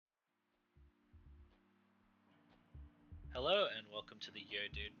Hello and welcome to the Yo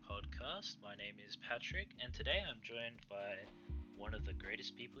Dude podcast. My name is Patrick, and today I'm joined by one of the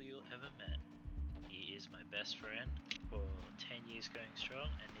greatest people you'll ever met. He is my best friend for 10 years going strong,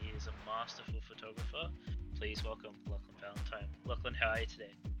 and he is a masterful photographer. Please welcome Lachlan Valentine. Lachlan, how are you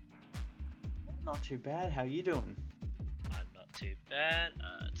today? Not too bad. How you doing? I'm not too bad.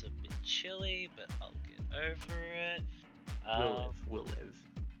 It's a bit chilly, but I'll get over it. We'll live.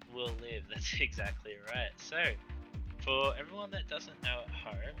 We'll live, that's exactly right. So, for everyone that doesn't know at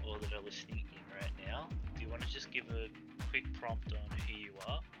home or that are listening in right now, do you want to just give a quick prompt on who you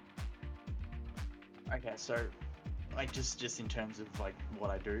are? Okay, so like just in terms of like what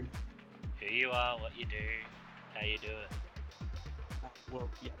I do. Who you are, what you do, how you do it.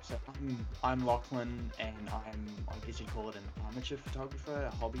 So I'm Lachlan, and I guess you call it an amateur photographer,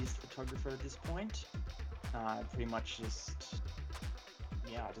 a hobbyist photographer at this point. Pretty much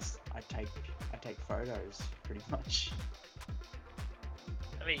I take photos pretty much.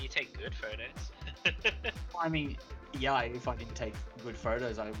 I mean, you take good photos. I mean, yeah, if I didn't take good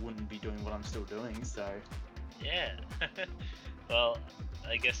photos, I wouldn't be doing what I'm still doing. So Yeah. Well,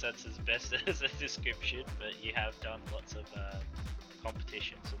 I guess that's as best as a description, but you have done lots of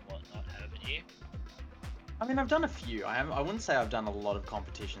competitions and whatnot, haven't you? I mean, I've done a few. I wouldn't say I've done a lot of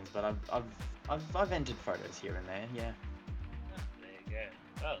competitions, but I've entered photos here and there. Yeah. Oh, there you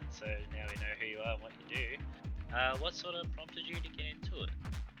go. Well, so now we know who you are and what you do. What sort of prompted you to get into it?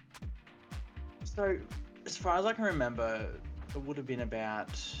 So, as far as I can remember, it would have been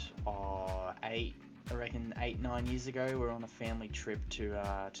about eight, I reckon 8, 9 years ago. We were on a family trip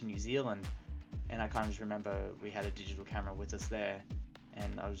to New Zealand, and I kind of just remember we had a digital camera with us there,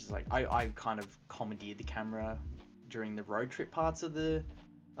 and I was just like, I kind of commandeered the camera during the road trip parts of the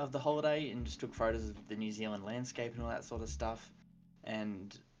holiday, and just took photos of the New Zealand landscape and all that sort of stuff.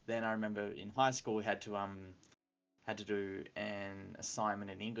 And then I remember in high school we had to do an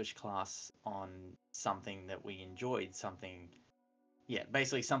assignment in English class on something that we enjoyed,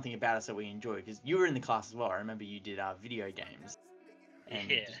 basically something about us that we enjoyed, because you were in the class as well. I remember you did video games,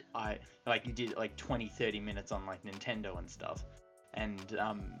 and Yeah. you did like 20-30 minutes on like Nintendo and stuff. And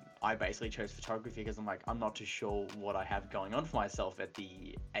I basically chose photography because I'm like, I'm not too sure what I have going on for myself at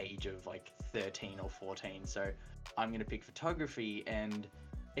the age of like 13 or 14, so I'm gonna pick photography. And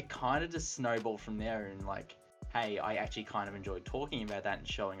it kind of just snowballed from there, and like, hey, I actually kind of enjoyed talking about that and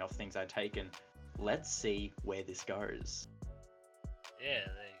showing off things I'd taken. Let's see where this goes. Yeah,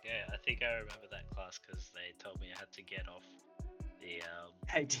 there you go. I think I remember that class because they told me I had to get off the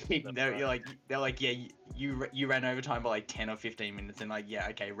Hey, the they're like, yeah, you ran over time by like 10 or 15 minutes, and like, yeah,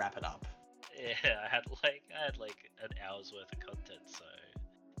 okay, wrap it up. Yeah, I had like an hour's worth of content, so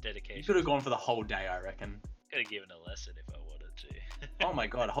dedication. You could have gone for the whole day, I reckon. Could have given a lesson if I wanted to. Oh my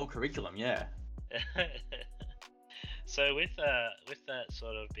god, a whole curriculum, yeah. So with that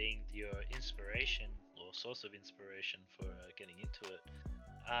sort of being your inspiration or source of inspiration for getting into it,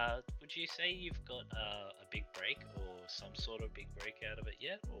 would you say you've got a big break or some sort of big break out of it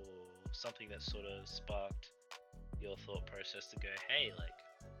yet, or something that sort of sparked your thought process to go, hey, like,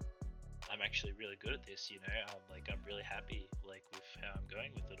 I'm actually really good at this, I'm really happy like with how I'm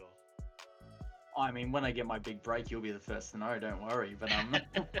going with it all. I mean, when I get my big break, you'll be the first to know, don't worry. But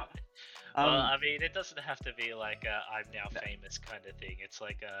Well, I mean, it doesn't have to be like a I'm now No. famous kind of thing. It's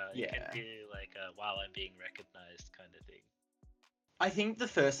like it can Yeah. be like a wow, I'm being recognized kind of thing. I think the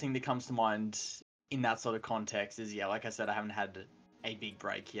first thing that comes to mind in that sort of context is, yeah, like I said, I haven't had a big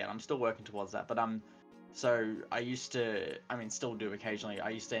break yet. I'm still working towards that. But so I used to, I mean, still do occasionally. I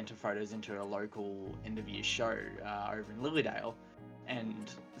used to enter photos into a local end of year show over in Lilydale.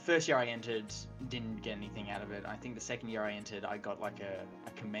 And the first year I entered, didn't get anything out of it. I think the second year I entered, I got like a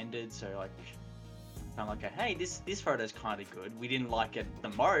commended. So like, kind of like hey, this photo's kind of good. We didn't like it the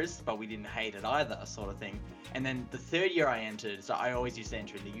most, but we didn't hate it either, sort of thing. And then the third year I entered, so I always used to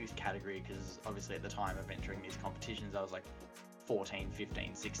enter in the youth category, because obviously at the time of entering these competitions, I was like 14,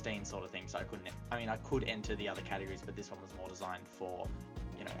 15, 16 sort of thing. So I could enter the other categories, but this one was more designed for,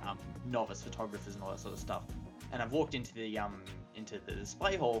 novice photographers and all that sort of stuff. And I've walked into the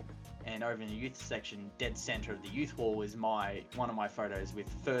display hall, and over in the youth section, dead center of the youth hall, is one of my photos with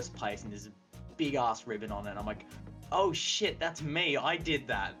first place, and there's a big ass ribbon on it. And I'm like, oh shit, that's me. I did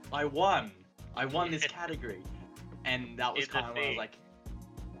that. I won this category. And that was kind of when I was like,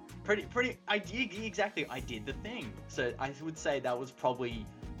 I did the thing. So I would say that was probably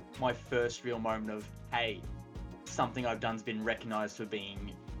my first real moment of, hey, something I've done's been recognized for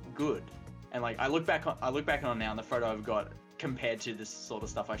being good. And like, I look back on it now, and the photo I've got compared to this sort of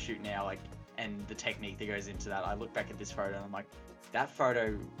stuff I shoot now, like, and the technique that goes into that, I look back at this photo and I'm like, that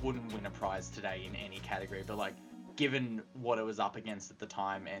photo wouldn't win a prize today in any category, but like, given what it was up against at the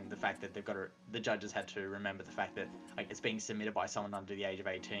time and the fact that the judges had to remember the fact that like it's being submitted by someone under the age of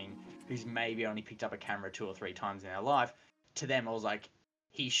 18 who's maybe only picked up a camera 2 or 3 times in their life. To them, I was like,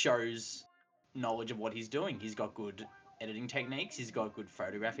 he shows knowledge of what he's doing. He's got good editing techniques. He's got good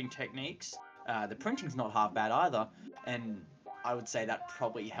photographing techniques. The printing's not half bad either, and I would say that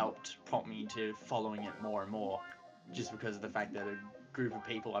probably helped prompt me into following it more and more, just because of the fact that a group of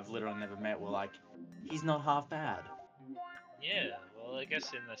people I've literally never met were like, he's not half bad. Yeah, well, I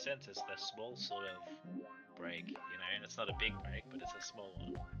guess in a sense it's the small sort of break, and it's not a big break, but it's a small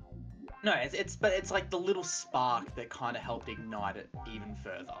one. No, but it's like the little spark that kind of helped ignite it even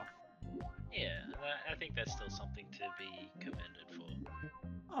further. Yeah, and I think that's still something to be commended for.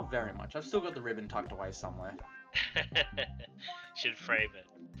 Oh, very much. I've still got the ribbon tucked away somewhere. Should frame it.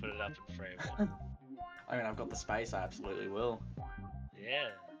 Put it up and frame it. I mean, I've got the space. I absolutely will. Yeah.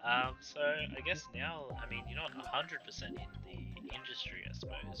 So I guess now, I mean, you're not 100% in the industry, I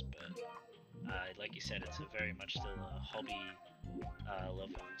suppose, but like you said, it's a very much still a hobby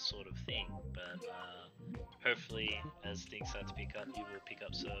level sort of thing. But hopefully, as things start to pick up, you will pick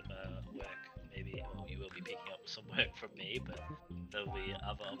up some work. Maybe, or you will be picking up some work from me, but there'll be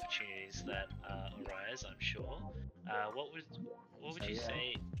other opportunities that arise, I'm sure. What would you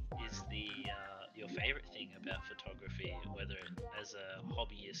say is the your favorite thing about photography, whether as a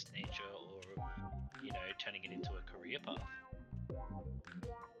hobbyist nature or turning it into a career path?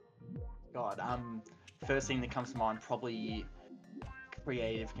 God, first thing that comes to mind, probably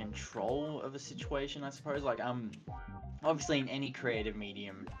creative control of a situation, I suppose. Like, obviously in any creative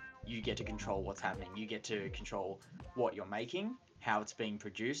medium, you get to control what's happening. You get to control what you're making, how it's being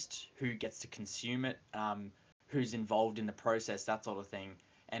produced, who gets to consume it, who's involved in the process, that sort of thing.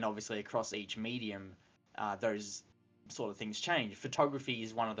 And obviously across each medium, those sort of things change. Photography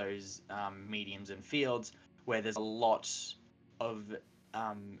is one of those mediums and fields where there's a lot of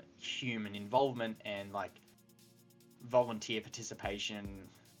human involvement and like volunteer participation,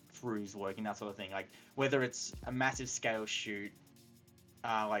 crews working, that sort of thing. Like whether it's a massive scale shoot,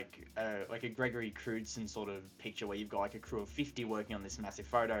 like a Gregory Crewdson sort of picture where you've got like a crew of 50 working on this massive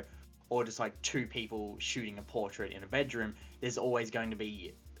photo, or just like 2 people shooting a portrait in a bedroom, there's always going to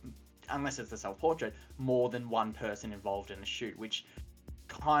be, unless it's a self-portrait, more than one person involved in a shoot, which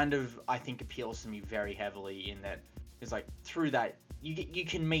kind of, I think, appeals to me very heavily in that it's like through that you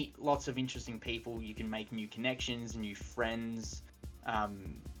can meet lots of interesting people, you can make new connections, new friends,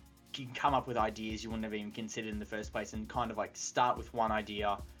 you can come up with ideas you wouldn't have even considered in the first place, and kind of like start with one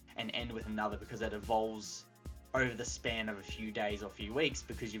idea and end with another, because it evolves over the span of a few days or a few weeks,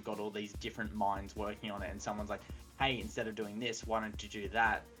 because you've got all these different minds working on it, and someone's like, hey, instead of doing this, why don't you do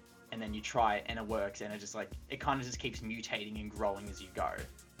that? And then you try it and it works, and it kind of just keeps mutating and growing as you go.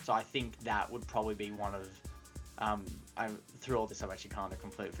 So I think that would probably be one of through all this I've actually kind of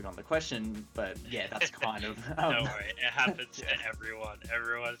completely forgotten the question, but yeah, that's kind of Don't worry, it happens to everyone.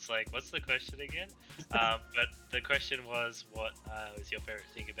 Everyone's like, what's the question again? But the question was, what was your favorite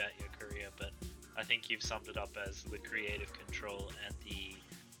thing about your career? But I think you've summed it up as the creative control and the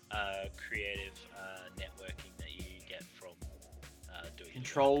creative networking that you get from doing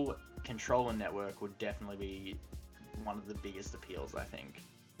control and network would definitely be one of the biggest appeals, I think.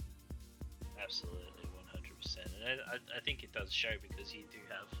 Absolutely. And I think it does show, because you do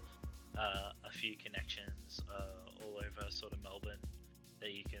have a few connections all over sort of Melbourne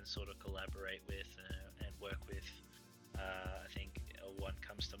that you can sort of collaborate with and work with. I think one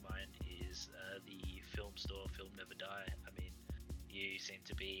comes to mind is the film store, Film Never Die. I mean, you seem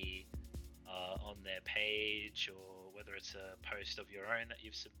to be on their page, or whether it's a post of your own that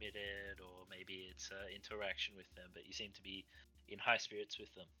you've submitted, or maybe it's interaction with them, but you seem to be in high spirits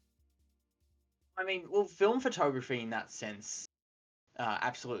with them. I mean, well, film photography in that sense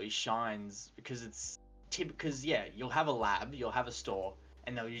absolutely shines, because you'll have a lab, you'll have a store,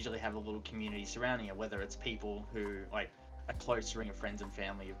 and they'll usually have a little community surrounding it, whether it's people who, like, a close ring of friends and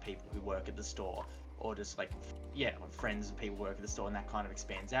family of people who work at the store, or just friends and people work at the store, and that kind of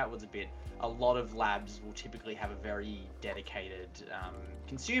expands outwards a bit. A lot of labs will typically have a very dedicated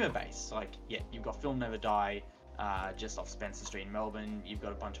consumer base. Like, you've got Film Never Die, just off Spencer Street in Melbourne. You've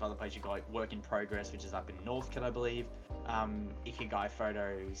got a bunch of other places. You've got like Work in Progress, which is up in Northcote, I believe. Ikigai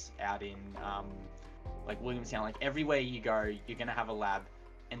Photos out in like Williamstown. Like everywhere you go, you're gonna have a lab,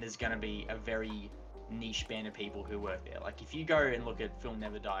 and there's gonna be a very niche band of people who work there. Like if you go and look at Film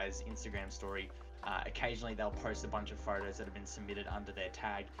Never Die's Instagram story, occasionally they'll post a bunch of photos that have been submitted under their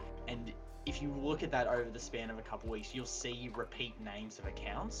tag, and if you look at that over the span of a couple of weeks, you'll see repeat names of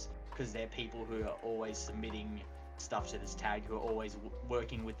accounts, because they're people who are always submitting stuff to this tag, who are always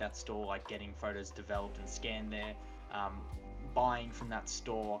working with that store, like getting photos developed and scanned there. buying from that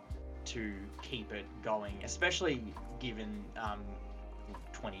store to keep it going, especially given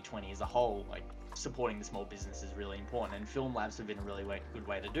 2020 as a whole, like supporting the small business is really important, and film labs have been a really good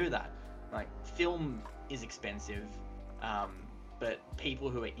way to do that. Like, film is expensive, but people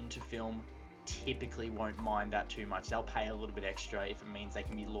who are into film typically won't mind that too much. They'll pay a little bit extra if it means they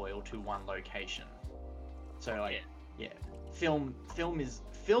can be loyal to one location. So like, yeah, film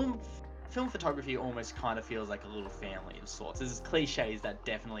photography almost kind of feels like a little family of sorts. As cliche as that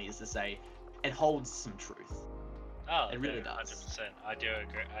definitely is to say, it holds some truth. Oh, It really no, does. 100%. I do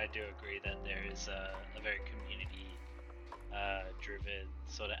agree that there is a very community driven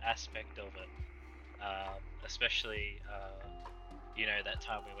sort of aspect of it. Especially, that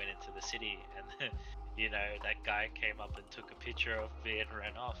time we went into the city and, that guy came up and took a picture of me and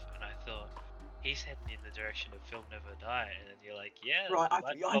ran off. And I thought, he's heading in the direction of Film Never Die. And then you're like, yeah, Right,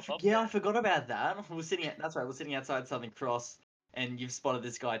 it might pop up there. I forgot about that. That's right, we're sitting outside Southern Cross, and you've spotted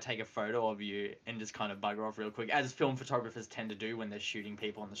this guy take a photo of you and just kind of bugger off real quick, as film photographers tend to do when they're shooting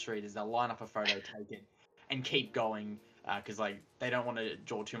people on the street, is they'll line up a photo, take it, and keep going, because like they don't want to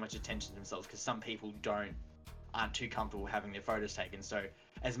draw too much attention to themselves, because some people aren't too comfortable having their photos taken. So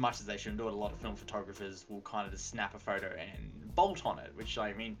as much as they shouldn't do it, a lot of film photographers will kind of just snap a photo and bolt on it, which,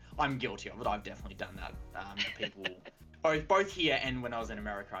 I mean, I'm guilty of it. I've definitely done that. People, both here and when I was in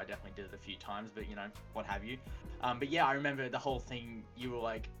America, I definitely did it a few times, but what have you. But yeah, I remember the whole thing. You were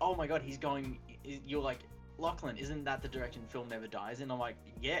like, oh my god, you're like, Lachlan, isn't that the direction Film Never Dies? And I'm like,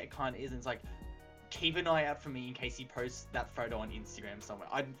 yeah, it kind of is. And it's like, keep an eye out for me in case he posts that photo on Instagram somewhere.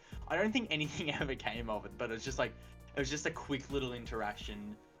 I don't think anything ever came of it, but it was just a quick little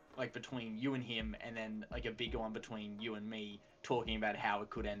interaction, like between you and him, and then like a bigger one between you and me, talking about how it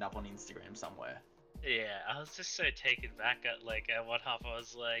could end up on Instagram somewhere. Yeah, I was just so taken back at one half I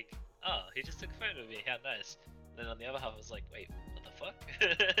was like, oh, he just took a photo of me, how nice. Then on the other half I was like, wait, what the fuck?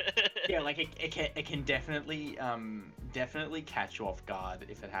 Yeah, like it can definitely catch you off guard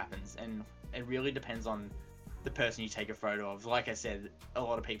if it happens, and it really depends on the person you take a photo of. Like I said, a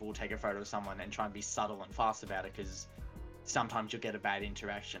lot of people will take a photo of someone and try and be subtle and fast about it, because sometimes you'll get a bad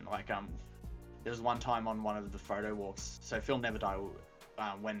interaction. Like there was one time on one of the photo walks. So Film Never Die,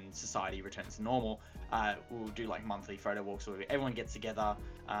 when society returns to normal, we'll do like monthly photo walks where everyone gets together.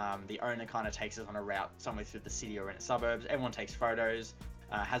 The owner kind of takes us on a route somewhere through the city or in the suburbs. Everyone takes photos,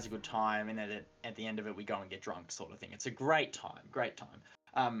 has a good time, and then at the end of it, we go and get drunk, sort of thing. It's a great time.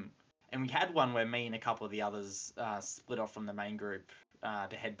 And we had one where me and a couple of the others split off from the main group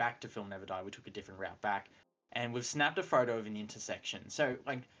to head back to Film Never Die. We took a different route back, and we've snapped a photo of an intersection. So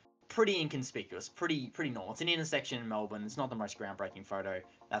like, pretty inconspicuous, pretty normal. It's an intersection in Melbourne. It's not the most groundbreaking photo.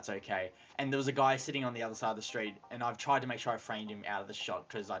 That's okay. And there was a guy sitting on the other side of the street, and I've tried to make sure I framed him out of the shot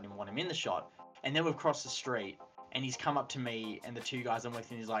because I didn't want him in the shot. And then we've crossed the street, and he's come up to me and the two guys I'm with,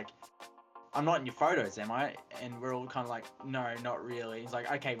 and he's like, I'm not in your photos, am I? And we're all kind of like, no, not really. He's like,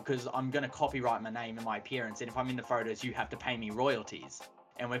 okay, because I'm going to copyright my name and my appearance, and if I'm in the photos, you have to pay me royalties.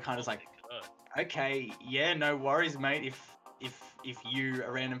 And we're kind of like, okay, yeah, no worries, mate. If you,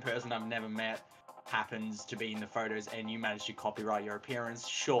 a random person I've never met, happens to be in the photos and you manage to copyright your appearance,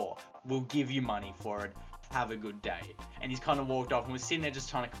 sure, we'll give you money for it. Have a good day. And he's kind of walked off, and we're sitting there just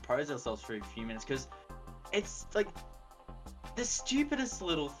trying to compose ourselves for a few minutes, because it's like the stupidest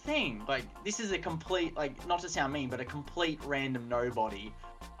little thing. Like, this is a complete, like, not to sound mean, but a complete random nobody.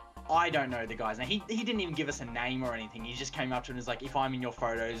 I don't know the guy's name. He didn't even give us a name or anything. He just came up to it and was like, if I'm in your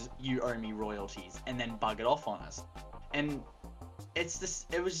photos, you owe me royalties, and then buggered off on us. And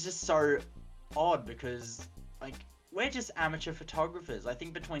it was just so odd, because like, we're just amateur photographers. I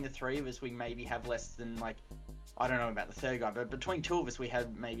think between the three of us, we maybe have less than, like, I don't know about the third guy, but between two of us, we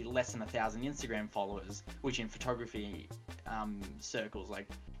have maybe less than 1,000 Instagram followers, which in photography circles, like,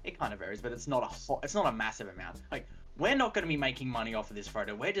 it kind of varies, but it's not a massive amount. Like, we're not going to be making money off of this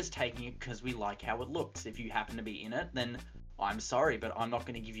photo. We're just taking it because we like how it looks. If you happen to be in it, then I'm sorry, but I'm not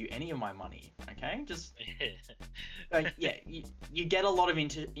going to give you any of my money. Okay, just like, yeah, you get a lot of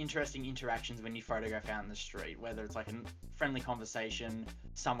interesting interactions when you photograph out in the street, whether it's like a friendly conversation,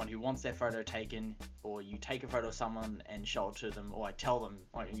 someone who wants their photo taken, or you take a photo of someone and show it to them, or I tell them,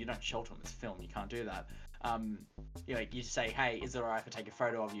 like, you don't show it to them, it's film, you can't do that. You say, hey, is it alright if I take a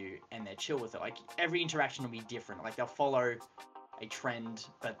photo of you? And they're chill with it. Like, every interaction will be different. Like, they'll follow a trend,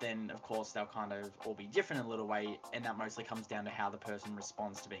 but then of course they'll kind of all be different in a little way, and that mostly comes down to how the person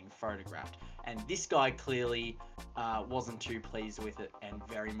responds to being photographed. And this guy clearly wasn't too pleased with it, and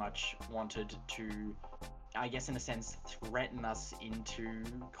very much wanted to, I guess in a sense, threaten us into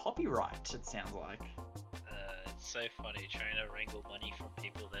copyright, it sounds like. It's so funny trying to wrangle money from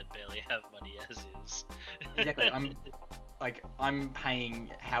people that barely have money as is. Exactly. I'm paying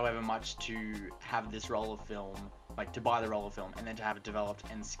however much to have this roll of film, like to buy the roll of film, and then to have it developed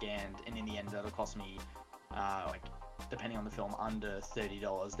and scanned, and in the end that'll cost me, like depending on the film, under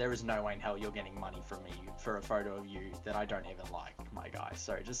 $30. There is no way in hell you're getting money from me for a photo of you that I don't even like, my guy.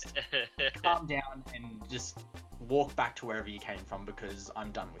 So just calm down and just walk back to wherever you came from because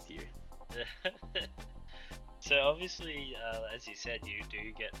I'm done with you. So obviously, as you said, you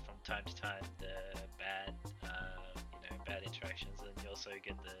do get from time to time the bad, bad interactions, and you also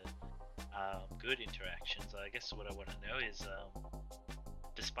get the good interactions. I guess what I want to know is,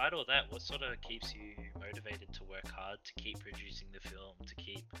 despite all that, what sort of keeps you motivated to work hard, to keep producing the film, to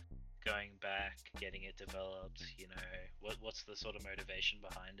keep going back, getting it developed? What's the sort of motivation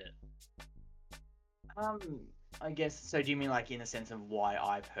behind it? I guess so. Do you mean like in the sense of why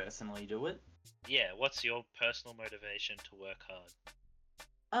I personally do it? Yeah, what's your personal motivation to work hard?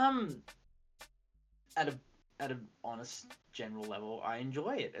 Um, at a honest general level, I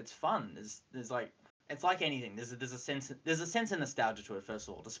enjoy it. It's fun. There's like it's like anything. There's a sense of nostalgia to it. First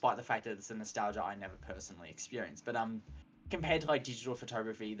of all, despite the fact that it's a nostalgia I never personally experienced. But compared to like digital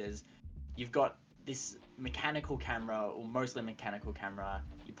photography, you've got this mechanical camera or mostly mechanical camera.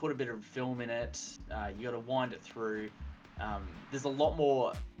 You put a bit of film in it. You got to wind it through. There's a lot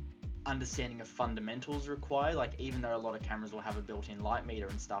more understanding of fundamentals required. Like even though a lot of cameras will have a built-in light meter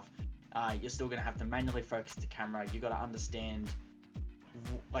and stuff, you're still going to have to manually focus the camera. You got to understand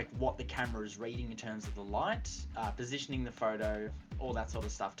like what the camera is reading in terms of the light, positioning the photo, all that sort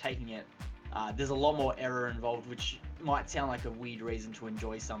of stuff. Taking it. There's a lot more error involved, which might sound like a weird reason to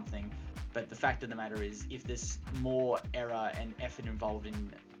enjoy something, but the fact of the matter is, if there's more error and effort involved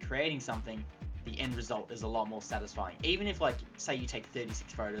in creating something, the end result is a lot more satisfying. Even if, like, say you take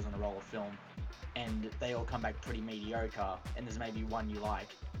 36 photos on a roll of film, and they all come back pretty mediocre, and there's maybe one you like,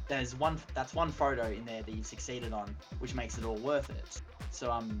 that's one photo in there that you've succeeded on, which makes it all worth it.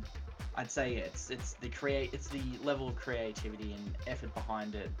 So I'd say it's the level of creativity and effort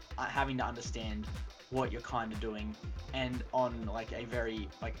behind it, having to understand what you're kind of doing, and on like a very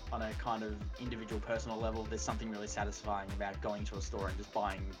like on a kind of individual personal level, there's something really satisfying about going to a store and just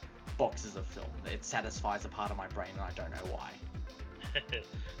buying boxes of film. It satisfies a part of my brain, and I don't know why.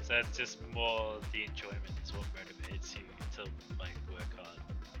 So it's just more the enjoyment is what motivates you to like work hard,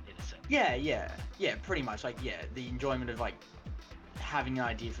 in a sense. Yeah, pretty much. Like, yeah, the enjoyment of like having an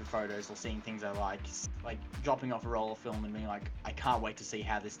idea for photos or seeing things I like dropping off a roll of film and being like, I can't wait to see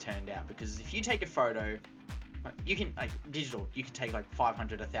how this turned out. Because if you take a photo, you can like digital, you can take like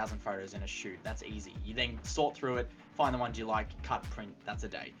 500, 1,000 photos in a shoot. That's easy. You then sort through it, find the ones you like, cut, print. That's a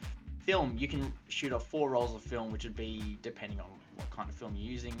day. Film, you can shoot off 4 rolls of film, which would be depending on what kind of film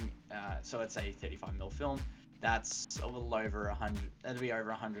you're using. So let's say 35mm film. That's a little over 100. That'd be over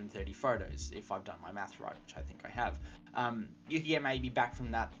 130 photos if I've done my math right, which I think I have. You can get maybe back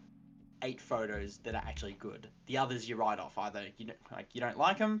from that 8 photos that are actually good. The others you write off. Either you don't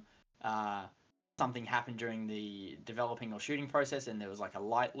like them. Something happened during the developing or shooting process, and there was like a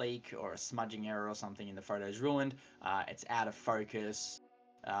light leak or a smudging error or something, and the photo's ruined. It's out of focus.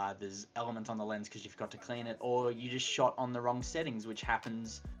 There's elements on the lens because you forgot to clean it, or you just shot on the wrong settings, which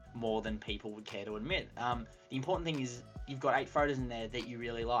happens more than people would care to admit. The important thing is you've got 8 photos in there that you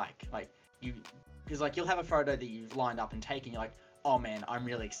really like. Because like you'll have a photo that you've lined up and taken. You're like, oh man, I'm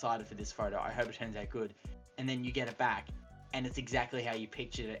really excited for this photo. I hope it turns out good. And then you get it back, and it's exactly how you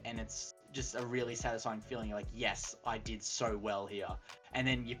pictured it, and it's just a really satisfying feeling. You're like, yes, I did so well here. And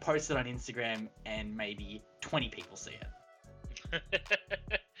then you post it on Instagram, and maybe 20 people see it.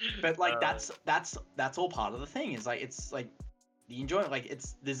 But like that's all part of the thing. Is like it's like the enjoyment. Like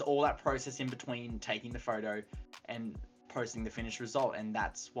there's all that process in between taking the photo and posting the finished result, and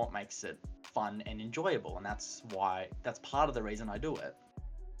that's what makes it fun and enjoyable, and that's part of the reason I do it.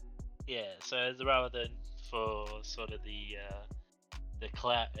 Yeah, so rather than for sort of the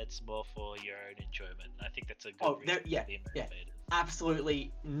clout, it's more for your own enjoyment. I think that's a good reason to be motivated.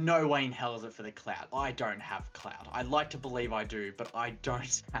 Absolutely no way in hell is it for the clout. I don't have clout. I'd like to believe I do, but I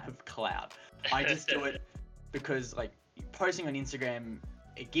don't have clout. I just do it because like posting on Instagram,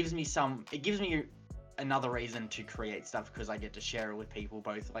 it gives me another reason to create stuff, because I get to share it with people,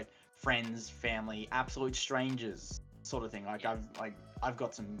 both like friends, family, absolute strangers, sort of thing. Like I've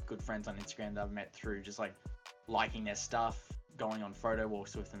got some good friends on Instagram that I've met through just like liking their stuff, going on photo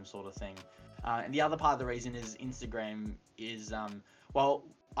walks with them, sort of thing. And the other part of the reason is Instagram is, well,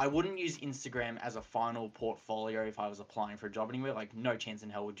 I wouldn't use Instagram as a final portfolio if I was applying for a job anywhere. Like, no chance in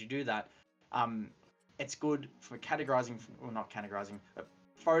hell would you do that. It's good for categorizing, well, not categorizing, but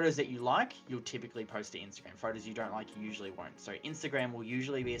photos that you like, you'll typically post to Instagram. Photos you don't like, you usually won't. So Instagram will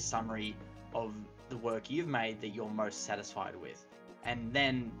usually be a summary of the work you've made that you're most satisfied with. And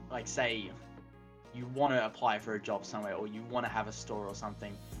then, like, say you want to apply for a job somewhere, or you want to have a store or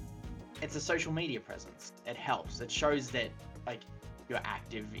something, it's a social media presence. It helps. It shows that, like, you're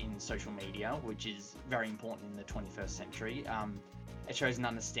active in social media, which is very important in the 21st century. It shows an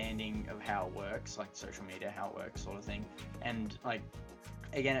understanding of how it works, like social media, how it works, sort of thing. And, like,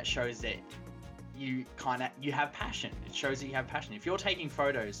 again, it shows that you have passion. It shows that you have passion. If you're taking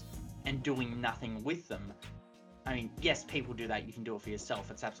photos and doing nothing with them, I mean, yes, people do that. You can do it for yourself.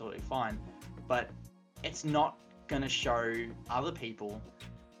 It's absolutely fine. But it's not going to show other people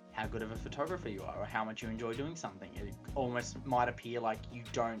how good of a photographer you are or how much you enjoy doing something. It almost might appear like you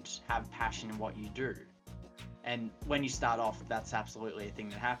don't have passion in what you do. And when you start off, that's absolutely a thing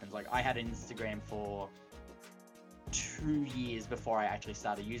that happens. Like, I had an Instagram for 2 years before I actually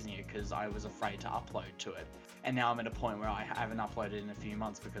started using it because I was afraid to upload to it. And now I'm at a point where I haven't uploaded in a few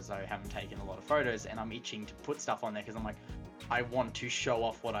months because I haven't taken a lot of photos, and I'm itching to put stuff on there because I'm like, I want to show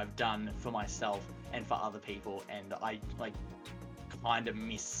off what I've done for myself and for other people, and I, like, kind of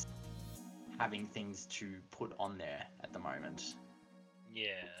miss having things to put on there at the moment.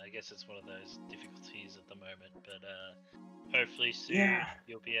 Yeah, I guess it's one of those difficulties at the moment, but hopefully soon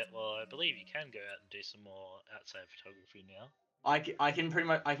you'll be at. Well, I believe you can go out and do some more outside photography now. I can pretty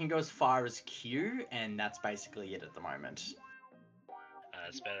much, I can go as far as Q, and that's basically it at the moment.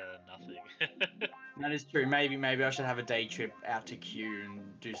 It's better than nothing. That is true. Maybe I should have a day trip out to Q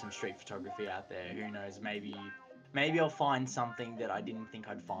and do some street photography out there. Who knows? Maybe I'll find something that I didn't think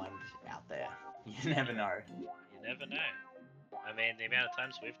I'd find out there. You never know. You never know. I mean, the amount of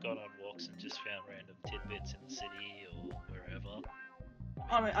times we've gone on walks and just found random tidbits in the city or wherever.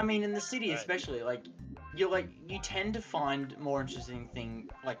 I mean, in the city especially, like, you tend to find more interesting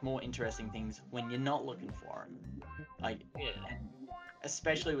things when you're not looking for them. Like, Yeah.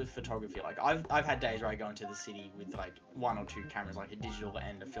 Especially with photography, like, I've had days where I go into the city with like 1 or 2 cameras, like a digital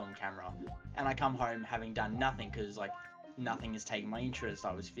and a film camera, and I come home having done nothing because, like, nothing has taken my interest.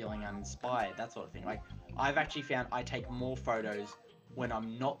 I was feeling uninspired, that sort of thing. Like, I've actually found I take more photos when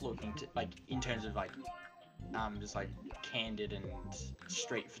I'm not looking to, like, in terms of, like, just like candid and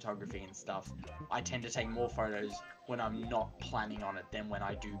street photography and stuff. I tend to take more photos when I'm not planning on it than when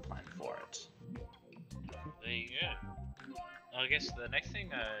I do plan for it. There you go. I guess the next thing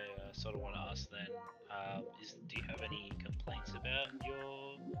I sort of want to ask then is, do you have any complaints about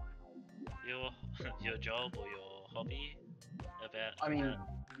your job or your hobby about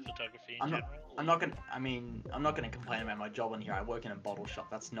photography in general? I'm not gonna complain about my job on here. I work in a bottle shop.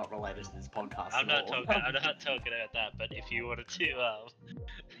 That's not related to this podcast. I'm not talking about that. But if you wanted to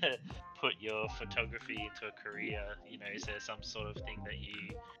put your photography into a career, is there some sort of thing that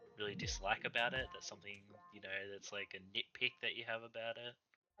you really dislike about it? That's something that's like a nitpick that you have about it?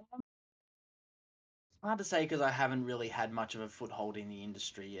 Hard to say because I haven't really had much of a foothold in the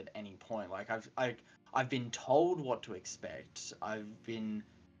industry at any point. Like, I've been told what to expect. I've been,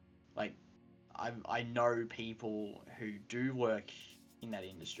 like, I know people who do work in that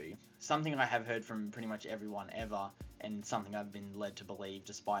industry. Something I have heard from pretty much everyone ever, and something I've been led to believe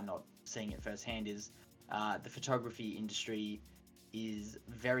despite not seeing it firsthand, is the photography industry is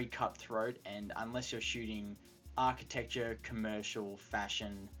very cutthroat, and unless you're shooting architecture, commercial,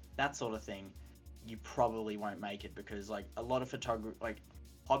 fashion, that sort of thing, you probably won't make it, because, like, a lot of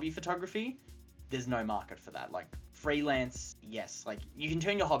hobby photography, there's no market for that. Like, freelance, yes, like, you can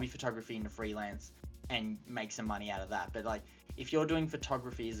turn your hobby photography into freelance and make some money out of that, but, like, if you're doing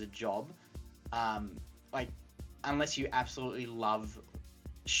photography as a job, like, unless you absolutely love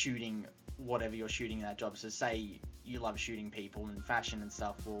shooting whatever you're shooting in that job, so say you love shooting people and fashion and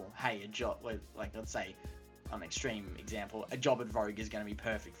stuff, well, hey, a job, like, let's say, an extreme example, a job at Vogue is going to be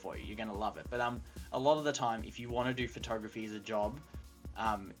perfect for you. You're going to love it. But a lot of the time, if you want to do photography as a job,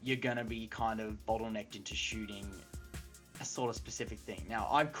 you're going to be kind of bottlenecked into shooting a sort of specific thing. Now,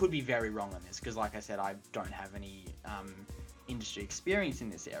 I could be very wrong on this because, like I said, I don't have any industry experience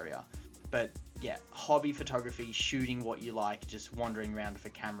in this area. But yeah, hobby photography, shooting what you like, just wandering around with a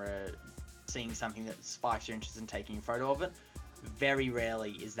camera, seeing something that sparks your interest in taking a photo of it, very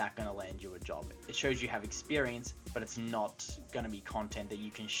rarely is that going to land you a job. It shows you have experience, but it's not going to be content that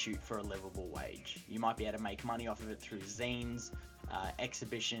you can shoot for a livable wage. You might be able to make money off of it through zines,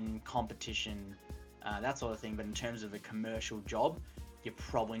 exhibition, competition, that sort of thing, but in terms of a commercial job, you're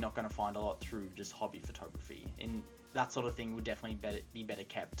probably not going to find a lot through just hobby photography. And that sort of thing would definitely be better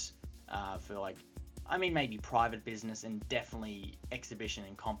kept for, like, I mean, maybe private business, and definitely exhibition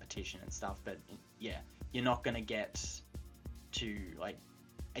and competition and stuff, but yeah, you're not going to get to, like,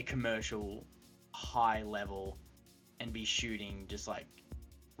 a commercial high level and be shooting just like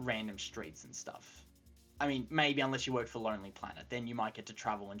random streets and stuff. I mean, maybe unless you work for Lonely Planet, then you might get to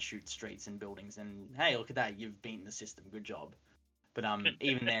travel and shoot streets and buildings. And hey, look at that, you've beaten the system. Good job. But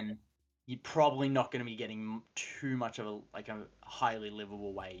even then, you're probably not going to be getting too much of a highly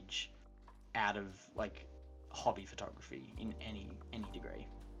livable wage out of like hobby photography in any degree.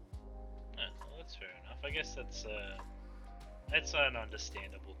 Oh, well, that's fair enough. I guess that's an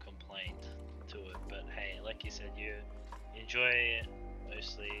understandable complaint to it. But hey, like you said, you enjoy it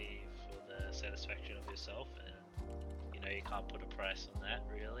mostly for the satisfaction of yourself, and you know you can't put a price on that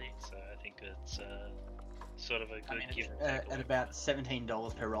really. So I think it's sort of a good give and take. At about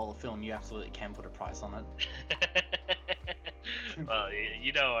 $17 per roll of film, you absolutely can put a price on it. Well,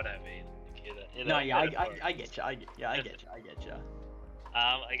 you know what I mean. No, yeah, I get you. I get you.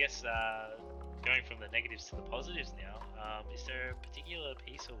 I guess going from the negatives to the positives now. Is there a particular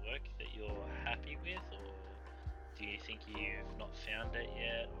piece of work that you're happy with, or do you think you've not found it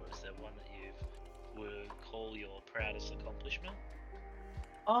yet, or is there one that you would call your proudest accomplishment?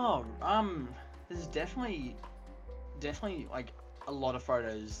 Oh, there's definitely like a lot of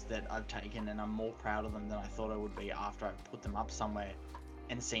photos that I've taken, and I'm more proud of them than I thought I would be after I've put them up somewhere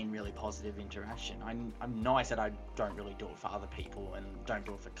and seen really positive interaction. I know I said I don't really do it for other people and don't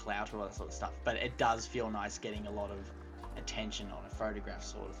do it for clout or all that sort of stuff, but it does feel nice getting a lot of attention on a photograph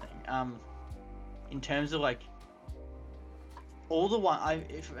sort of thing. In terms of like all the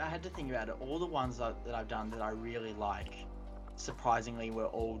if I had to think about it, all the ones that I've done that I really like, surprisingly, were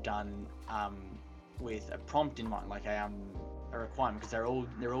all done with a prompt in mind, like a requirement, because they're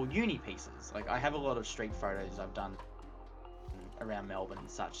all uni pieces. Like I have a lot of street photos I've done around Melbourne and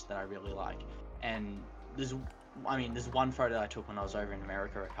such that I really like, and there's one photo I took when I was over in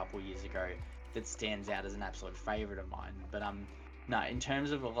America a couple years ago that stands out as an absolute favorite of mine. But no, in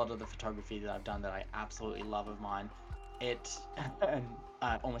terms of a lot of the photography that I've done that I absolutely love of mine, it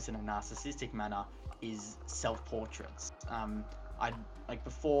almost in a narcissistic manner is self-portraits. I like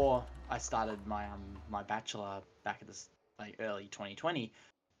before I started my my bachelor back at this like early 2020,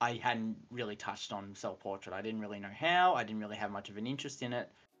 I hadn't really touched on self-portrait. I didn't really know how. I didn't really have much of an interest in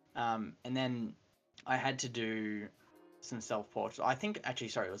it. And then I had to do some self-portraits. I think actually,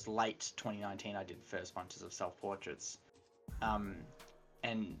 sorry, it was late 2019. I did first bunches of self-portraits.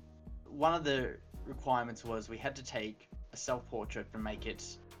 And one of the requirements was we had to take a self-portrait and make it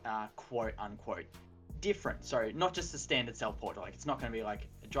quote unquote different. So not just a standard self-portrait. Like it's not going to be like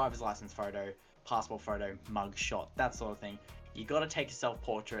a driver's license photo, passport photo, mug shot, that sort of thing. You got to take a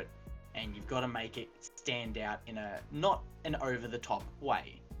self-portrait and you've got to make it stand out in a not an over-the-top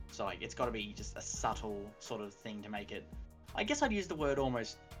way. So like it's got to be just a subtle sort of thing to make it, I guess I'd use the word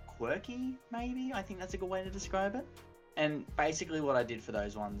almost quirky, maybe. I think that's a good way to describe it. And basically what I did for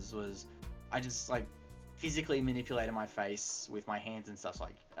those ones was I just like physically manipulated my face with my hands and stuff,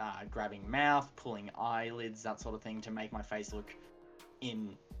 like grabbing mouth, pulling eyelids, that sort of thing, to make my face look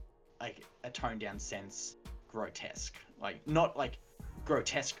in like a toned down sense grotesque. Like not like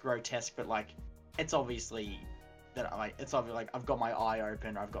grotesque, but like it's obviously that it's obviously like I've got my eye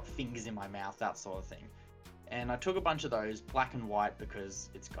open, or I've got fingers in my mouth, that sort of thing. And I took a bunch of those, black and white, because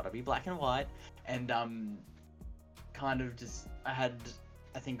it's got to be black and white, and kind of just I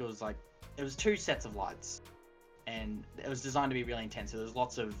think it was 2 sets of lights, and it was designed to be really intense. So there was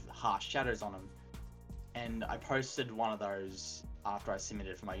lots of harsh shadows on them, and I posted one of those after I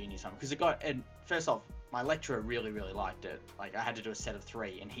submitted it for my uni assignment, because and first off, my lecturer really liked it. Like I had to do a set of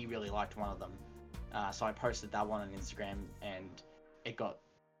 3, and he really liked one of them. So I posted that one on Instagram, and it got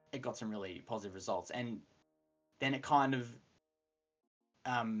some really positive results. And then it kind of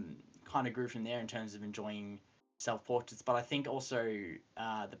grew from there in terms of enjoying self-portraits. But I think also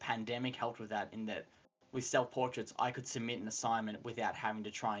the pandemic helped with that, in that with self-portraits I could submit an assignment without having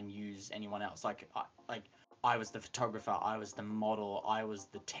to try and use anyone else. Like I was the photographer, I was the model, I was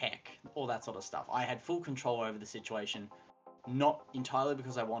the tech, all that sort of stuff. I had full control over the situation, not entirely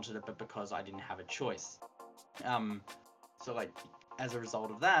because I wanted it, but because I didn't have a choice. So like as a result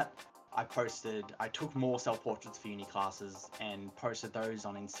of that, I took more self-portraits for uni classes and posted those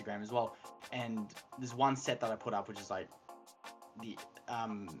on Instagram as well. And there's one set that I put up, which is like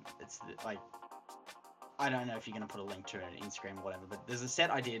like, I don't know if you're going to put a link to it on Instagram or whatever, but there's a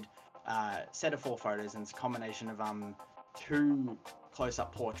set I did, set of 4 photos, and it's a combination of 2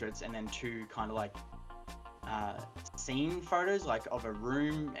 close-up portraits and then 2 kind of like scene photos, like of a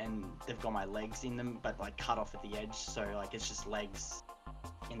room, and they've got my legs in them, but like cut off at the edge, so like it's just legs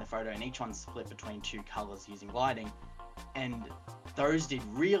in the photo, and each one's split between 2 colors using lighting. And those did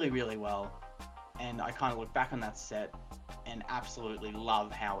really well, and I kind of look back on that set and absolutely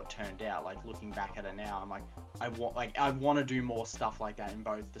love how it turned out. Like looking back at it now, I'm like, I want to do more stuff like that in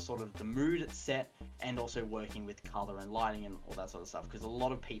both the sort of the mood it's set and also working with color and lighting and all that sort of stuff. Because a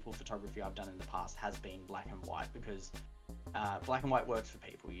lot of people photography I've done in the past has been black and white because black and white works for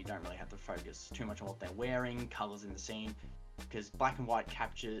people. You don't really have to focus too much on what they're wearing, colors in the scene, because black and white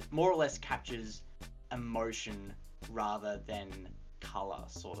more or less captures emotion rather than color,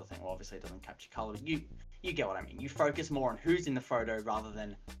 sort of thing. Well, obviously it doesn't capture color, but you get what I mean. You focus more on who's in the photo rather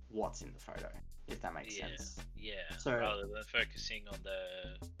than what's in the photo, if that makes sense. Yeah. So rather than focusing on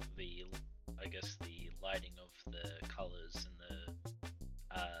the I guess the lighting of the colors and the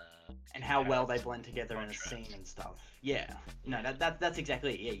and how well they contrast. blend together in a scene and stuff. Yeah. No, that's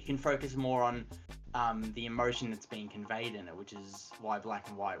exactly it. Yeah, you can focus more on the emotion that's being conveyed in it, which is why black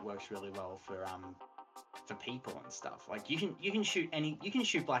and white works really well for people and stuff. Like you can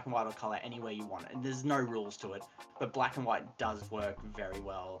shoot black and white or color anywhere you want, and there's no rules to it. But black and white does work very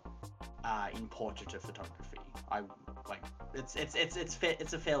well in portraiture photography.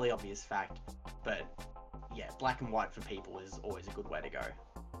 It's a fairly obvious fact, but yeah, black and white for people is always a good way to go.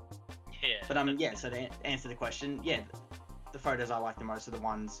 Yeah. But yeah. So to answer the question, yeah, the photos I like the most are the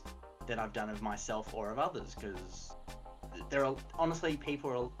ones that I've done of myself or of others, because there are honestly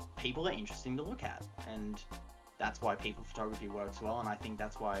people are interesting to look at, and that's why people photography works well. And I think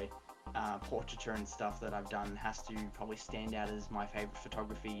that's why portraiture and stuff that I've done has to probably stand out as my favorite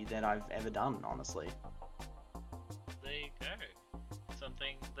photography that I've ever done, honestly. There you go.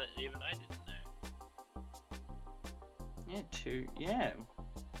 Something that even I didn't know. Yeah,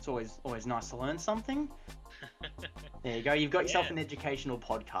 it's always nice to learn something. There you go. You've got yourself an educational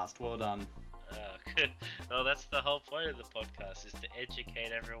podcast. Well done. Good. Well, that's the whole point of the podcast, is to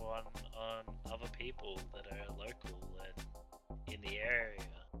educate everyone on other people that are local and in the area,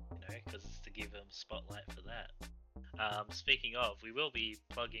 because it's to give them spotlight for that. Speaking of, we will be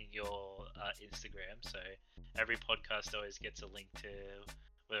plugging your Instagram, so every podcast always gets a link to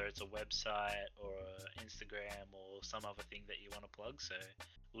whether it's a website or Instagram or some other thing that you want to plug, so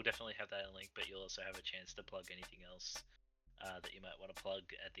we'll definitely have that in a link, but you'll also have a chance to plug anything else that you might want to plug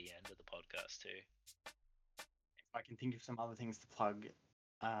at the end of the podcast too. If I can think of some other things to plug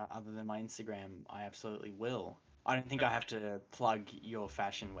other than my Instagram, I absolutely will. I don't think I have to plug your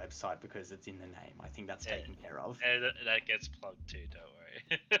fashion website because it's in the name. I think that's taken care of. And that gets plugged too, don't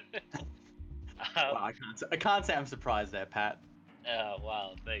worry. Well, I can't say I'm surprised there, Pat.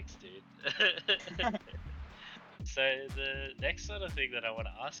 Wow, thanks, dude. So the next sort of thing that I want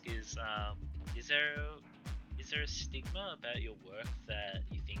to ask is there a stigma about your work that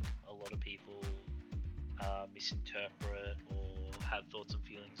you think a lot of people misinterpret or have thoughts and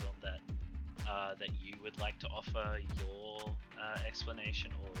feelings on that you would like to offer your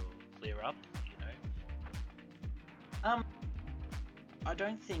explanation or clear up? I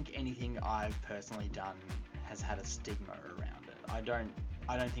don't think anything I've personally done has had a stigma around it. I don't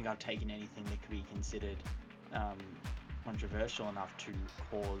think I've taken anything that could be considered controversial enough to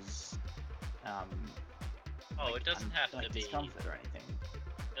cause it doesn't have to be discomfort or anything.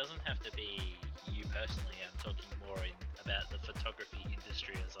 It doesn't have to be you personally. I'm talking more about the photography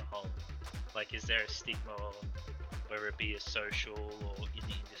industry as a whole. Like, is there a stigma, whether it be a social or in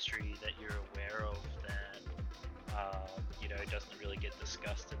the industry, that you're aware of that doesn't really get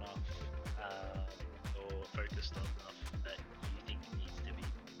discussed enough or focused on enough, that you think needs to be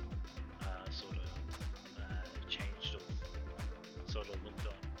sort of changed or sort of looked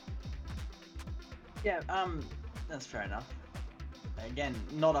on? Yeah, that's fair enough. Again,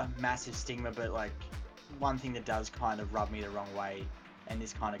 not a massive stigma, but like one thing that does kind of rub me the wrong way, and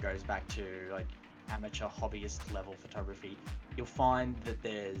this kind of goes back to like amateur hobbyist level photography. You'll find that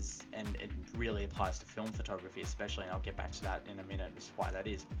there's, and it really applies to film photography especially, and I'll get back to that in a minute as to why that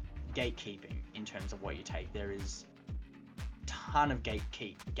is, gatekeeping in terms of what you take. There is a ton of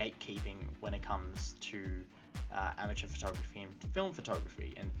gatekeeping when it comes to amateur photography and film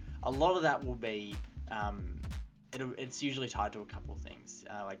photography, and a lot of that will be it's usually tied to a couple of things.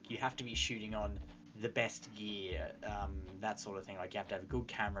 Like you have to be shooting on the best gear, that sort of thing. Like you have to have a good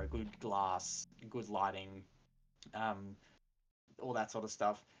camera, good glass, good lighting, all that sort of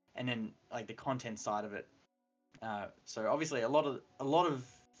stuff. And then like the content side of it. So obviously a lot of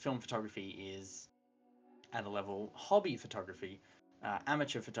film photography is at a level hobby photography,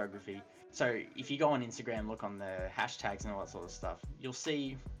 amateur photography. So if you go on Instagram, look on the hashtags and all that sort of stuff, you'll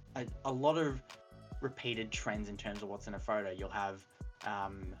see a lot of repeated trends in terms of what's in a photo. You'll have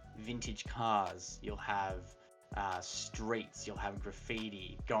vintage cars, you'll have streets, you'll have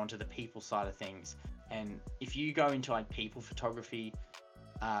graffiti, go onto the people side of things. And if you go into like people photography,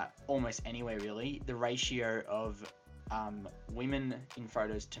 almost anywhere really, the ratio of women in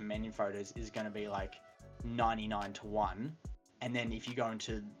photos to men in photos is going to be like 99-1, and then if you go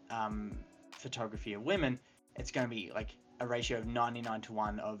into photography of women, it's going to be like a ratio of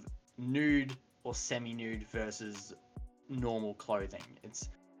 99-1 of nude or semi-nude versus normal clothing. It's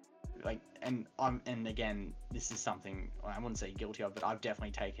like, and again, this is something I wouldn't say guilty of, but I've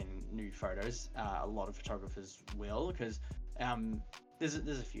definitely taken nude photos. A lot of photographers will, because there's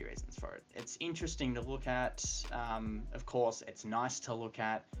a few reasons for it. It's interesting to look at. Of course, it's nice to look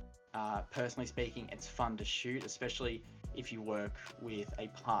at. Personally speaking, it's fun to shoot, especially if you work with a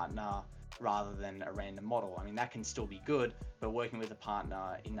partner rather than a random model. I mean, that can still be good, but working with a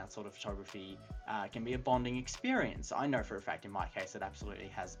partner in that sort of photography can be a bonding experience. I know for a fact in my case it absolutely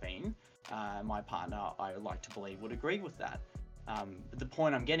has been. My partner, I like to believe, would agree with that. But the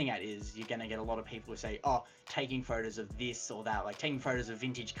point I'm getting at is you're going to get a lot of people who say, oh, taking photos of this or that, like taking photos of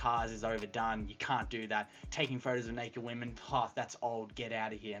vintage cars is overdone, you can't do that. Taking photos of naked women, oh, that's old, get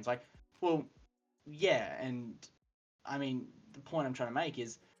out of here. And it's like, well, yeah, and I mean, the point I'm trying to make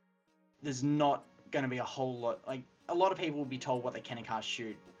is there's not going to be a whole lot, like, a lot of people will be told what they can and can't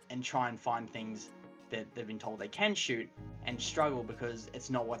shoot and try and find things that they've been told they can shoot and struggle because it's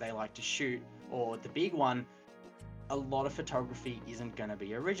not what they like to shoot. Or the big one, a lot of photography isn't going to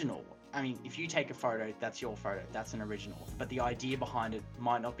be original. I mean, if you take a photo, that's your photo, that's an original, but the idea behind it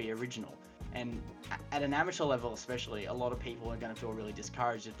might not be original. And at an amateur level especially, a lot of people are going to feel really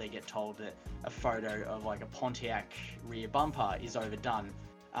discouraged if they get told that a photo of like a Pontiac rear bumper is overdone.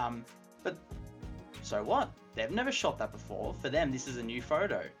 But so what? They've never shot that before. For them, this is a new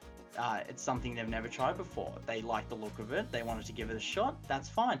photo. It's something they've never tried before. They like the look of it. They wanted to give it a shot. That's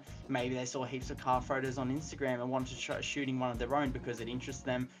fine. Maybe they saw heaps of car photos on Instagram and wanted to try shooting one of their own because it interests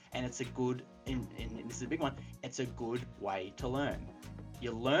them, and it's a good, and this is a big one, it's a good way to learn.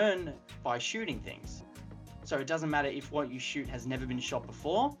 You learn by shooting things. So it doesn't matter if what you shoot has never been shot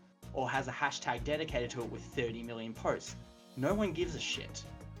before or has a hashtag dedicated to it with 30 million posts. No one gives a shit.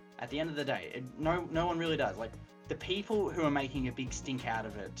 At the end of the day, no one really does. Like, the people who are making a big stink out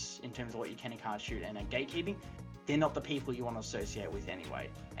of it in terms of what you can and can't shoot and are gatekeeping, they're not the people you want to associate with anyway.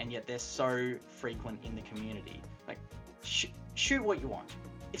 And yet they're so frequent in the community. Like, shoot what you want.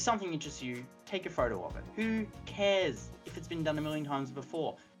 If something interests you, take a photo of it. Who cares if it's been done a million times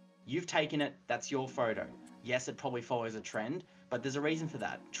before? You've taken it, that's your photo. Yes, it probably follows a trend, but there's a reason for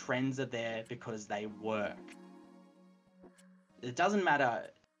that. Trends are there because they work. It doesn't matter.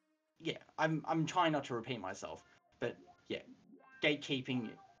 Yeah, I'm trying not to repeat myself, but yeah, gatekeeping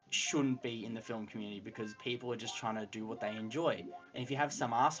shouldn't be in the film community because people are just trying to do what they enjoy. And if you have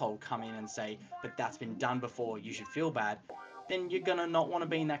some asshole come in and say, but that's been done before, you should feel bad, then you're gonna not want to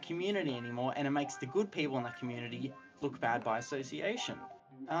be in that community anymore, and it makes the good people in that community look bad by association.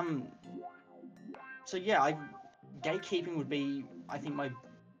 So yeah, gatekeeping would be, I think, my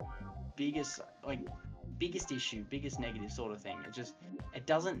biggest issue, biggest negative sort of thing. It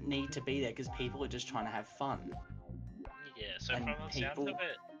doesn't need to be there because people are just trying to have fun. Yeah, so And from the sound people- of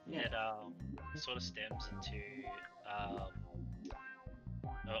it, yeah. it sort of stems into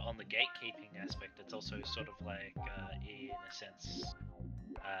on the gatekeeping aspect. It's also sort of like, in a sense,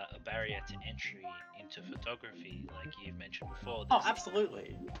 a barrier to entry into photography, like you've mentioned before. Oh,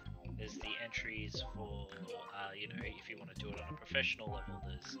 absolutely. There's the entries for, if you want to do it on a professional level,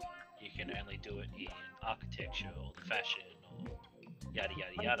 you can only do it in architecture or the fashion or yada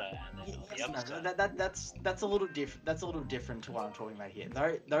yada yada, and then on the other side. That's a little different. That's a little different to what I'm talking about here.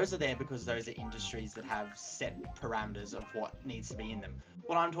 Those are there because those are industries that have set parameters of what needs to be in them.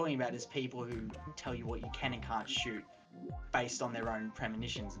 What I'm talking about is people who tell you what you can and can't shoot based on their own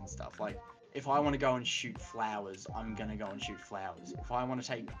premonitions and stuff. Like, if I want to go and shoot flowers, I'm gonna go and shoot flowers. If I want to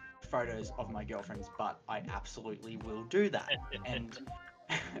take photos of my girlfriend's butt, I absolutely will do that. And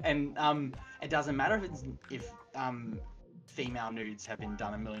it doesn't matter if female nudes have been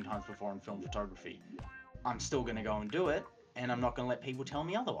done a million times before in film photography. I'm still gonna go and do it, and I'm not gonna let people tell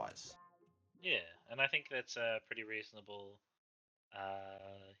me otherwise. Yeah, and I think that's a pretty reasonable,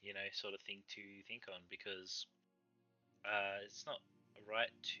 sort of thing to think on, because it's not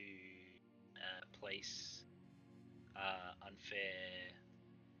right to place unfair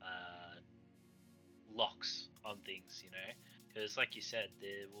locks on things, because like you said,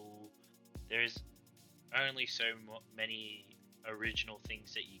 there is only so many original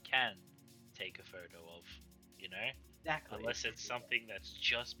things that you can take a photo of, Exactly. unless it's something that's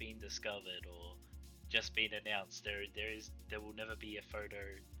just been discovered or just been announced. There will never be a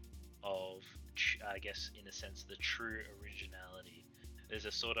photo of, I guess, in a sense, the true originality. There's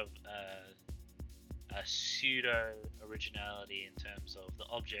a sort of a pseudo originality in terms of the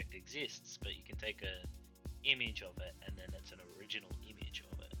object exists, but you can take image of it, and then it's an original image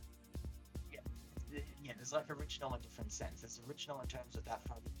of it. Yeah, there's like original in a different sense. There's original in terms of that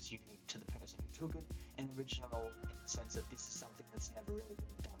photo is unique to the person who took it, and original in the sense that this is something that's never really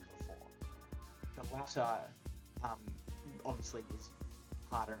been done before. The latter, obviously, is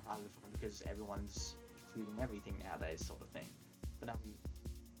harder and harder for them because everyone's shooting everything nowadays, sort of thing. But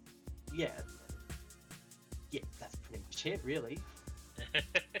yeah, that's pretty much it, really.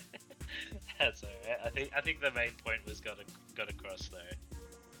 That's alright. I think the main point was got across though.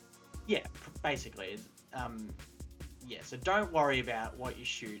 Yeah, basically. Yeah, so don't worry about what you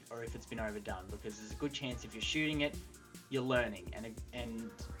shoot or if it's been overdone, because there's a good chance if you're shooting it, you're learning,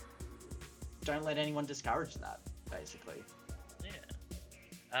 and don't let anyone discourage that, basically.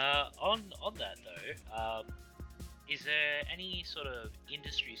 Yeah. On that though, is there any sort of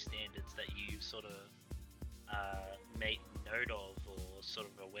industry standards that you've sort of made note of, or sort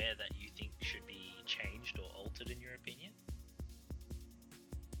of aware that you think should be changed or altered in your opinion?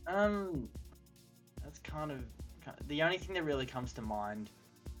 That's kind of the only thing that really comes to mind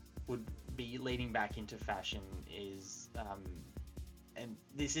would be leading back into fashion is, and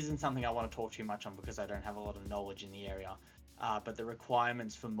this isn't something I want to talk too much on because I don't have a lot of knowledge in the area, but the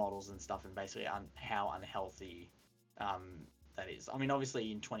requirements for models and stuff, and basically how unhealthy that is. I mean,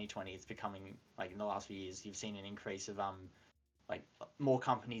 obviously in 2020 it's becoming, like in the last few years, you've seen an increase of like more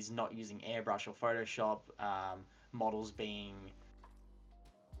companies not using airbrush or Photoshop, models being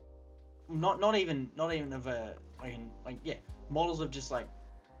not even of a models of just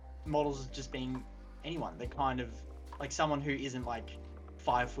being anyone. They're kind of like someone who isn't like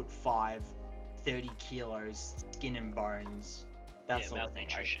 5'5", 30 kilos, skin and bones, that sort of thing.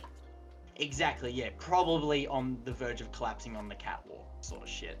 Malnutrition. Exactly, yeah. Probably on the verge of collapsing on the catwalk, sort of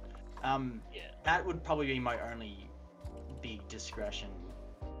shit. Yeah. That would probably be my only big discretion,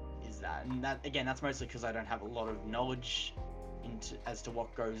 is that. And that, again, that's mostly because I don't have a lot of knowledge as to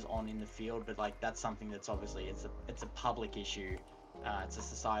what goes on in the field, but like that's something that's obviously it's a public issue, it's a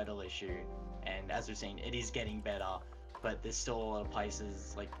societal issue, and as we've seen, it is getting better, but there's still a lot of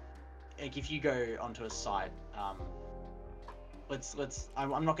places like if you go onto a site, I'm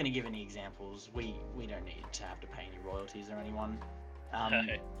not going to give any examples. We don't need to have to pay any royalties or anyone.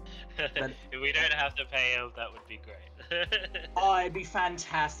 But if we don't have to pay them, that would be great. Oh, it'd be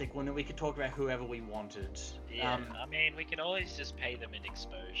fantastic when we could talk about whoever we wanted. Yeah, I mean, we could always just pay them in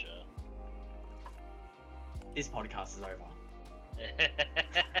exposure. This podcast is over.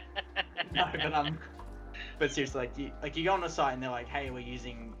 No, but seriously, you go on a site and they're like, hey, we're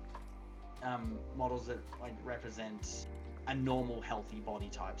using models that like represent a normal, healthy body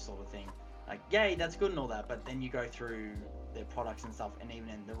type, sort of thing. Like, yay, that's good and all that, but then you go through their products and stuff, and even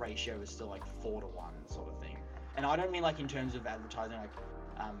then the ratio is still like 4 to 1, sort of thing. And I don't mean like in terms of advertising,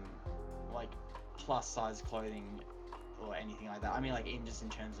 like plus size clothing or anything like that. I mean like just in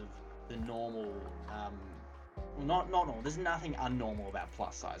terms of the normal, not normal. There's nothing unnormal about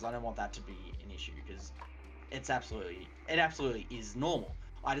plus size. I don't want that to be an issue because it absolutely is normal.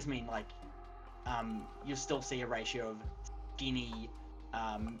 I just mean like, you still see a ratio of skinny,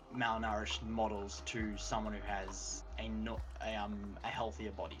 malnourished models to someone who has a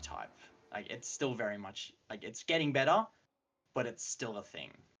healthier body type. Like it's still very much like it's getting better, but it's still a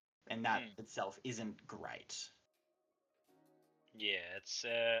thing, and that itself isn't great. Yeah, it's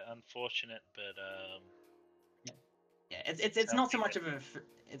unfortunate, but yeah, it's not so much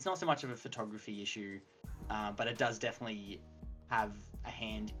of a photography issue, but it does definitely have a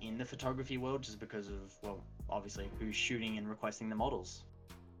hand in the photography world just because of, well, obviously who's shooting and requesting the models.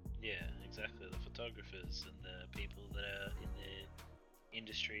 Yeah, exactly. The photographers and the people that are in the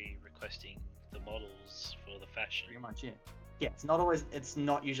industry requesting the models for the fashion. Pretty much, yeah. Yeah, it's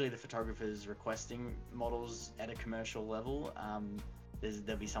not usually the photographers requesting models at a commercial level.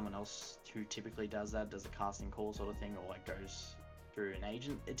 There'll be someone else who typically does a casting call sort of thing, or like goes through an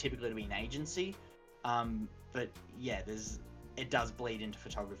agent. Typically it'll be an agency. But yeah, it does bleed into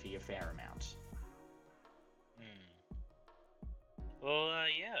photography a fair amount. Well,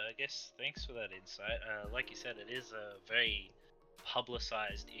 yeah, I guess thanks for that insight. Like you said, it is a very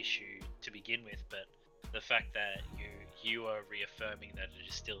publicized issue to begin with, but the fact that you are reaffirming that it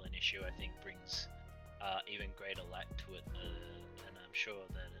is still an issue, I think brings even greater light to it, and I'm sure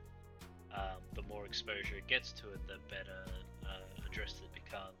that the more exposure it gets to it, the better addressed it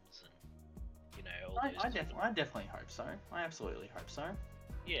becomes, and I definitely hope so. I absolutely hope so.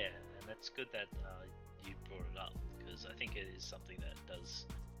 Yeah, and that's good that you brought it up, because I think it is something that does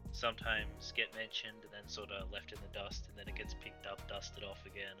sometimes get mentioned and then sort of left in the dust, and then it gets picked up, dusted off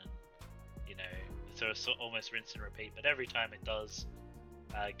again, and it's sort of almost rinse and repeat. But every time it does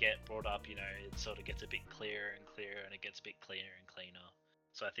get brought up, it sort of gets a bit clearer and clearer, and it gets a bit cleaner and cleaner.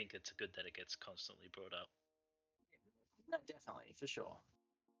 So I think it's good that it gets constantly brought up. No, definitely, for sure.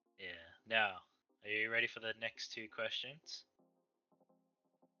 Yeah. Now, are you ready for the next two questions?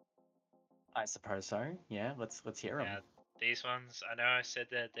 I suppose so. Yeah, let's hear them. Now, these ones, I know I said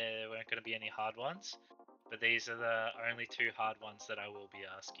that there weren't going to be any hard ones, but these are the only two hard ones that I will be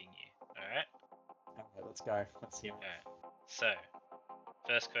asking you. Alright? Okay, let's go. Let's hear 'em. Alright. So,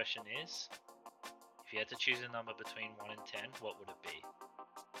 first question is, if you had to choose a number between 1 and 10, what would it be?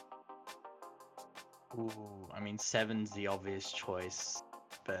 Ooh, I mean, seven's the obvious choice,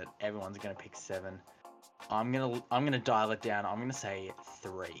 but everyone's gonna pick seven. I'm gonna dial it down. I'm gonna say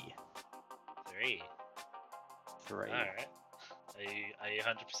 3. 3. 3. Alright. Are you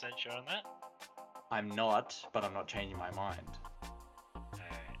 100% sure on that? I'm not, but I'm not changing my mind.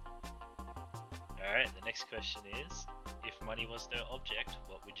 Alright, the next question is, if money was no object,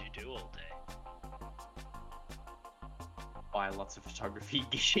 what would you do all day? Buy lots of photography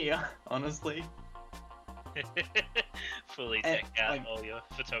gear, honestly. Fully And, deck out like- all your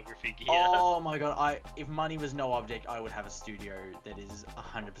photography gear. Oh my god! If money was no object, I would have a studio that is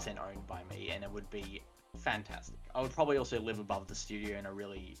 100% owned by me, and it would be fantastic. I would probably also live above the studio in a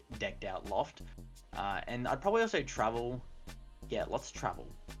really decked out loft, and I'd probably also travel. Yeah, lots of travel,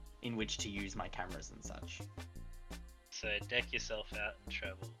 in which to use my cameras and such. So deck yourself out and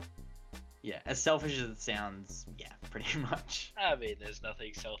travel. Yeah, as selfish as it sounds, yeah, pretty much. I mean, there's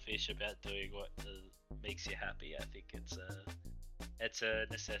nothing selfish about doing what makes you happy. I think it's a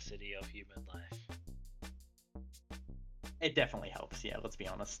necessity of human life. It definitely helps. Yeah, let's be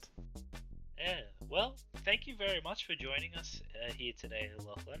honest. Yeah. Well, thank you very much for joining us here today,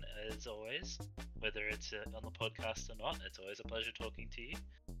 Lachlan. As always, whether it's on the podcast or not, it's always a pleasure talking to you.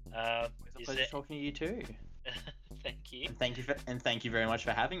 It's a pleasure talking to you too. Thank you. And thank you very much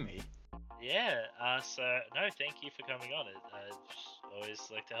for having me. Yeah. So no, thank you for coming on. I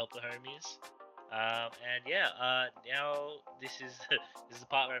always like to help the homies. And yeah, now this is this is the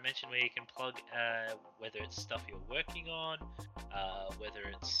part where I mentioned where you can plug whether it's stuff you're working on, whether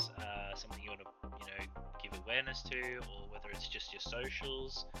it's something you want to give awareness to, or whether it's just your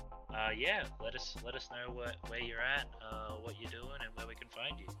socials. Yeah, let us know where you're at, what you're doing, and where we can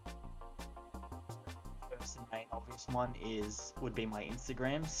find you. First and main obvious one would be my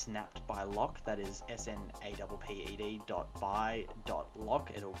Instagram, snapped by Lock. That is snapped.by.lock.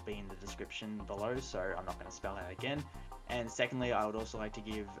 It'll be in the description below, so I'm not going to spell it again. And secondly, I would also like to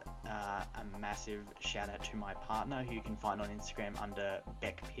give a massive shout out to my partner, who you can find on Instagram under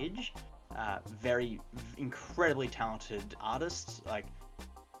Beck Pidge. Very incredibly talented artist, like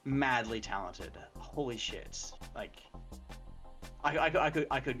madly talented. Holy shit! Like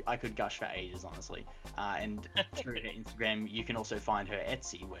I could gush for ages, honestly. And through her Instagram, you can also find her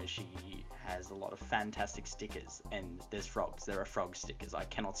Etsy, where she has a lot of fantastic stickers. And there's frogs. There are frog stickers. I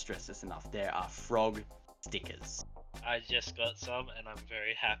cannot stress this enough. There are frog stickers. I just got some, and I'm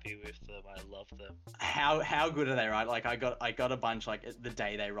very happy with them. I love them. How good are they, right? Like I got a bunch like the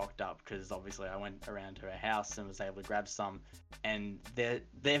day they rocked up, because obviously I went around to her house and was able to grab some, and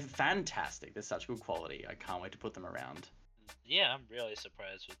they're fantastic. They're such good quality. I can't wait to put them around. Yeah, I'm really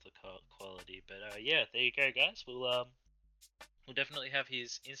surprised with the quality. But yeah, there you go, guys. We'll definitely have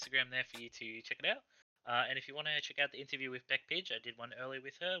his Instagram there for you to check it out. And if you want to check out the interview with Beck Pidge, I did one earlier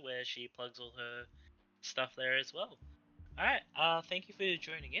with her where she plugs all her stuff there as well. Alright, thank you for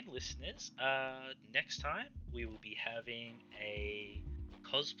joining in, listeners. Next time, we will be having a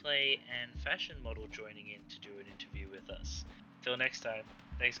cosplay and fashion model joining in to do an interview with us. Till next time,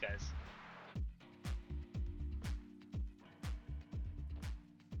 thanks guys.